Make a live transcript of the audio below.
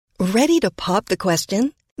Ready to pop the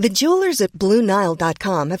question? The jewelers at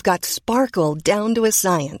BlueNile.com have got sparkle down to a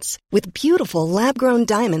science with beautiful lab-grown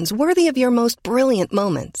diamonds worthy of your most brilliant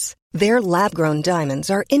moments. Their lab-grown diamonds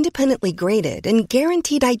are independently graded and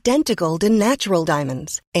guaranteed identical to natural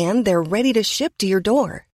diamonds, and they're ready to ship to your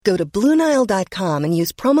door. Go to BlueNile.com and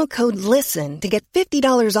use promo code LISTEN to get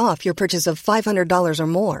 $50 off your purchase of $500 or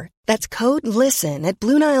more. That's code LISTEN at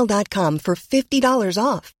BlueNile.com for $50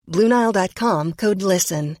 off. BlueNile.com, code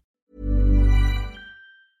LISTEN.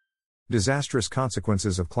 Disastrous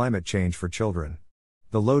consequences of climate change for children.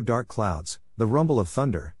 The low dark clouds, the rumble of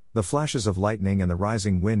thunder, the flashes of lightning and the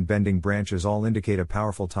rising wind bending branches all indicate a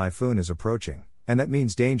powerful typhoon is approaching, and that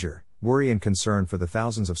means danger, worry and concern for the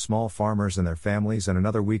thousands of small farmers and their families and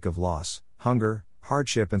another week of loss, hunger,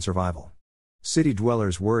 hardship and survival. City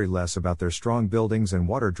dwellers worry less about their strong buildings and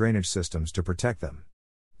water drainage systems to protect them.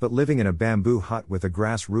 But living in a bamboo hut with a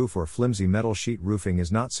grass roof or flimsy metal sheet roofing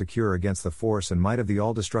is not secure against the force and might of the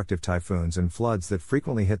all-destructive typhoons and floods that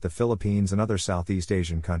frequently hit the Philippines and other Southeast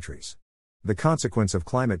Asian countries. The consequence of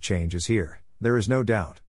climate change is here, there is no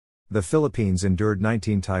doubt. The Philippines endured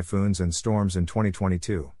 19 typhoons and storms in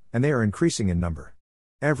 2022, and they are increasing in number.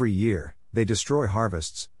 Every year, they destroy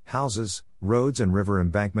harvests, houses, roads and river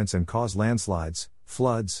embankments and cause landslides,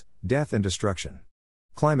 floods, death and destruction.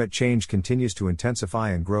 Climate change continues to intensify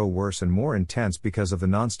and grow worse and more intense because of the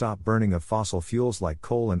non-stop burning of fossil fuels like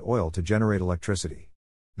coal and oil to generate electricity.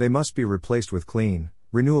 They must be replaced with clean,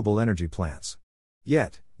 renewable energy plants.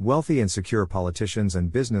 Yet, wealthy and secure politicians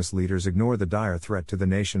and business leaders ignore the dire threat to the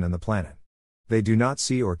nation and the planet. They do not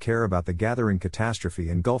see or care about the gathering catastrophe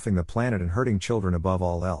engulfing the planet and hurting children above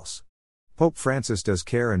all else. Pope Francis does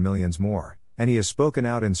care and millions more, and he has spoken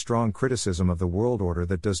out in strong criticism of the world order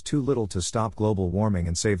that does too little to stop global warming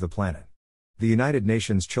and save the planet. The United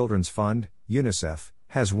Nations Children's Fund, UNICEF,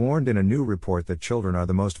 has warned in a new report that children are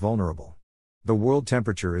the most vulnerable. The world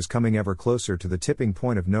temperature is coming ever closer to the tipping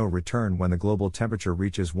point of no return when the global temperature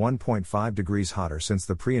reaches 1.5 degrees hotter since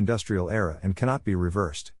the pre-industrial era and cannot be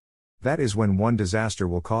reversed. That is when one disaster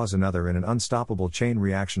will cause another in an unstoppable chain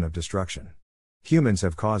reaction of destruction. Humans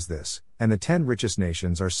have caused this, and the 10 richest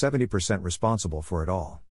nations are 70% responsible for it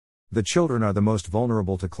all. The children are the most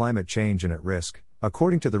vulnerable to climate change and at risk,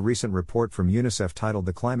 according to the recent report from UNICEF titled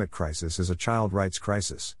 "The Climate Crisis is a Child Rights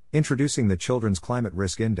Crisis," introducing the Children's Climate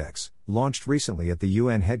Risk Index, launched recently at the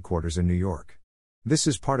UN headquarters in New York. This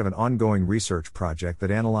is part of an ongoing research project that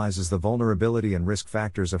analyzes the vulnerability and risk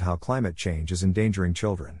factors of how climate change is endangering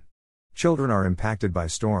children. Children are impacted by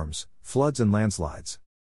storms, floods and landslides.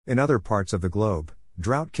 In other parts of the globe,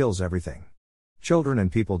 drought kills everything. Children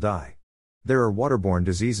and people die. There are waterborne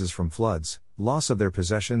diseases from floods, loss of their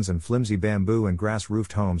possessions and flimsy bamboo and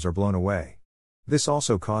grass-roofed homes are blown away. This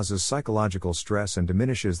also causes psychological stress and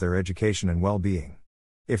diminishes their education and well-being.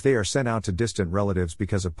 If they are sent out to distant relatives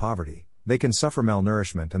because of poverty, they can suffer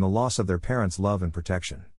malnourishment and the loss of their parents' love and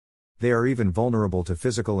protection. They are even vulnerable to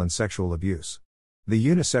physical and sexual abuse. The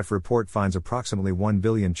UNICEF report finds approximately 1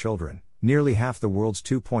 billion children, nearly half the world's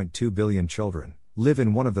 2.2 billion children, live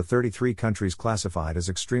in one of the 33 countries classified as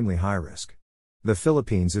extremely high risk. The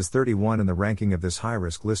Philippines is 31 in the ranking of this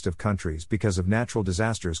high-risk list of countries because of natural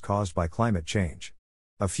disasters caused by climate change.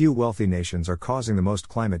 A few wealthy nations are causing the most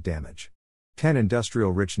climate damage. 10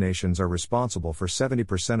 industrial-rich nations are responsible for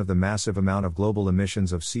 70% of the massive amount of global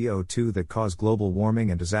emissions of CO2 that cause global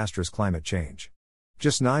warming and disastrous climate change.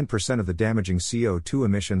 Just 9% of the damaging CO2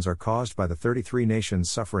 emissions are caused by the 33 nations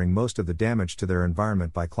suffering most of the damage to their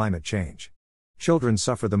environment by climate change. Children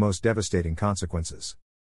suffer the most devastating consequences.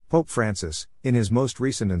 Pope Francis, in his most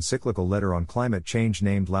recent encyclical letter on climate change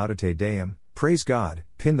named Laudate Deum, Praise God,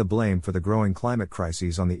 pinned the blame for the growing climate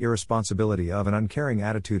crises on the irresponsibility of an uncaring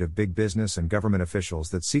attitude of big business and government officials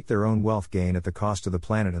that seek their own wealth gain at the cost of the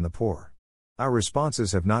planet and the poor. Our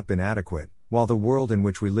responses have not been adequate, while the world in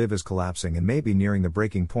which we live is collapsing and may be nearing the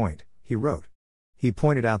breaking point, he wrote. He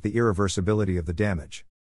pointed out the irreversibility of the damage.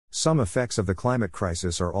 Some effects of the climate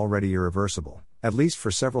crisis are already irreversible, at least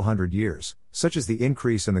for several hundred years, such as the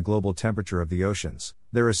increase in the global temperature of the oceans,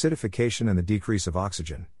 their acidification and the decrease of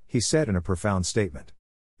oxygen, he said in a profound statement.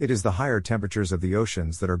 It is the higher temperatures of the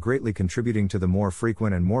oceans that are greatly contributing to the more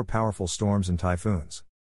frequent and more powerful storms and typhoons.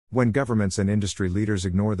 When governments and industry leaders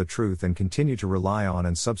ignore the truth and continue to rely on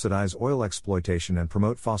and subsidize oil exploitation and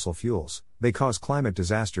promote fossil fuels, they cause climate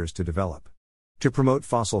disasters to develop. To promote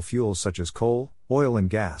fossil fuels such as coal, oil and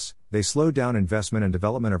gas, they slow down investment and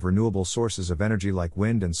development of renewable sources of energy like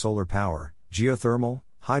wind and solar power, geothermal,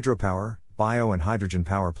 hydropower, bio and hydrogen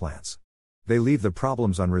power plants. They leave the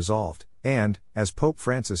problems unresolved, And, as Pope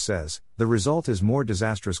Francis says, the result is more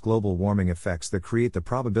disastrous global warming effects that create the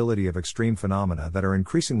probability of extreme phenomena that are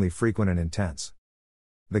increasingly frequent and intense.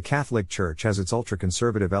 The Catholic Church has its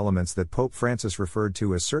ultra-conservative elements that Pope Francis referred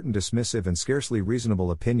to as certain dismissive and scarcely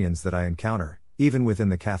reasonable opinions that I encounter, even within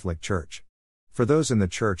the Catholic Church. For those in the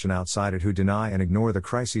Church and outside it who deny and ignore the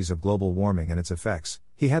crises of global warming and its effects,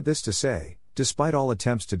 he had this to say: despite all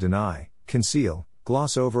attempts to deny, conceal,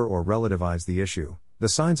 gloss over or relativize the issue, the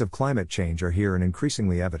signs of climate change are here and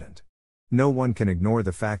increasingly evident. No one can ignore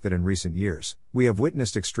the fact that in recent years, we have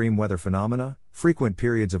witnessed extreme weather phenomena, frequent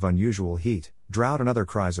periods of unusual heat, drought and other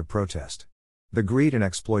cries of protest. The greed and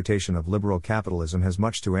exploitation of liberal capitalism has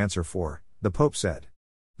much to answer for, the Pope said.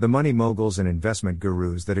 The money moguls and investment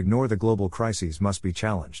gurus that ignore the global crises must be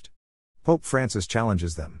challenged. Pope Francis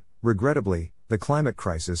challenges them. Regrettably, the climate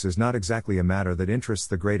crisis is not exactly a matter that interests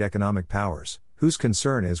the great economic powers, whose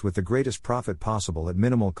concern is with the greatest profit possible at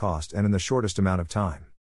minimal cost and in the shortest amount of time.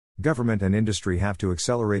 Government and industry have to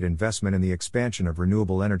accelerate investment in the expansion of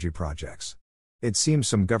renewable energy projects. It seems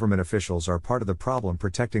some government officials are part of the problem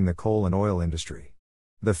protecting the coal and oil industry.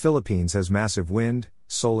 The Philippines has massive wind,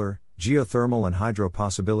 solar, geothermal and hydro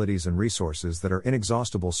possibilities and resources that are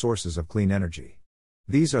inexhaustible sources of clean energy.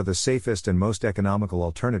 These are the safest and most economical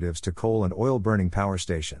alternatives to coal and oil-burning power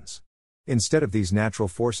stations. Instead of these natural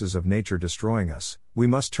forces of nature destroying us, we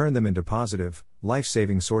must turn them into positive,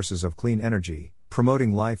 life-saving sources of clean energy,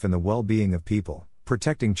 promoting life and the well-being of people,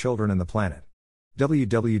 protecting children and the planet.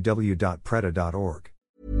 www.preta.org.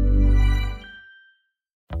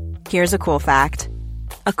 Here's a cool fact.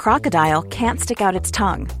 A crocodile can't stick out its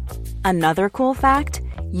tongue. Another cool fact,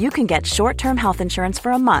 you can get short-term health insurance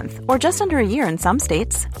for a month or just under a year in some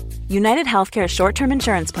states. United Healthcare short-term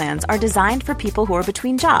insurance plans are designed for people who are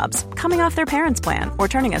between jobs, coming off their parents' plan, or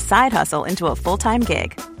turning a side hustle into a full-time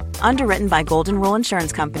gig. Underwritten by Golden Rule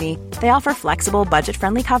Insurance Company, they offer flexible,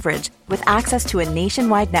 budget-friendly coverage with access to a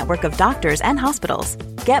nationwide network of doctors and hospitals.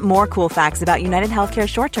 Get more cool facts about United Healthcare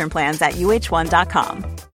short-term plans at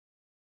uh1.com.